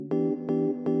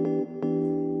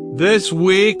This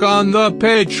week on the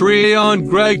Patreon,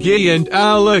 Greggy and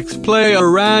Alex play a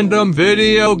random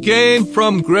video game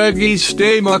from Greggy's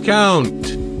Steam account.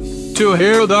 To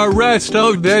hear the rest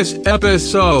of this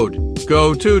episode,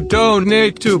 go to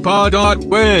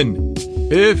donate-to-pod.win.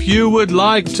 If you would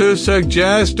like to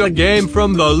suggest a game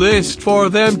from the list for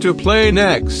them to play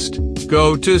next,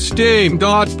 go to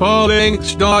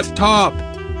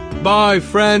steam.paulinks.top. Bye,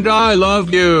 friend, I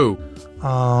love you.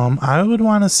 I would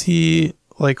want to see,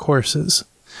 like, horses.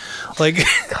 Like,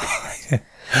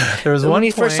 there was when we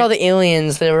first saw the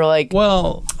aliens, they were like...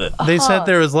 Well, they said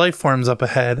there was life forms up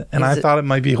ahead, and I thought it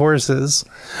might be horses,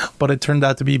 but it turned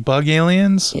out to be bug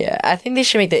aliens. Yeah, I think they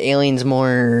should make the aliens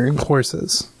more...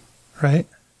 Horses, right?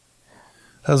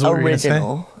 That was what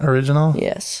original. Original?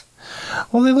 Yes.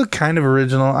 Well, they look kind of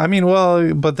original. I mean,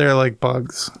 well, but they're like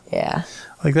bugs. Yeah.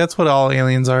 Like, that's what all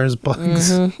aliens are, is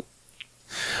bugs. Mm-hmm.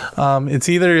 It's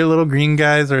either little green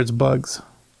guys or it's bugs.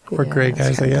 Or gray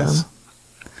guys, I guess.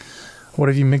 What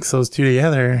if you mix those two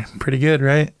together? Pretty good,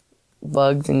 right?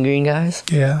 Bugs and green guys?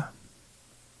 Yeah.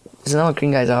 Isn't that what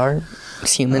green guys are?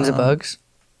 It's humans and bugs?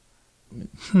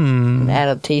 An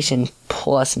adaptation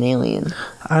plus an alien.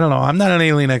 I don't know. I'm not an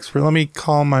alien expert. Let me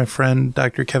call my friend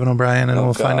Dr. Kevin O'Brien and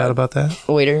we'll find out about that.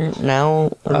 Waiter,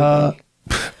 now?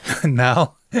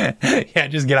 Now? Yeah,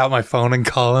 just get out my phone and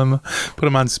call him. Put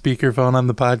him on speakerphone on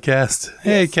the podcast.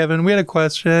 Hey, Kevin, we had a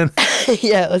question.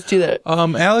 Yeah, let's do that.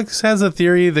 Alex has a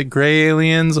theory that gray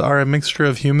aliens are a mixture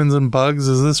of humans and bugs.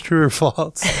 Is this true or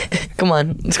false? Come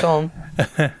on, let's call him.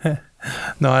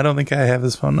 No, I don't think I have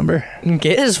his phone number.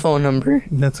 Get his phone number.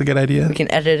 That's a good idea. We can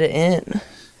edit it in.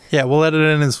 Yeah, we'll edit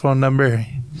in his phone number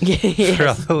Yes. for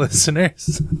all the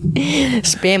listeners.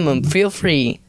 Spam him. Feel free.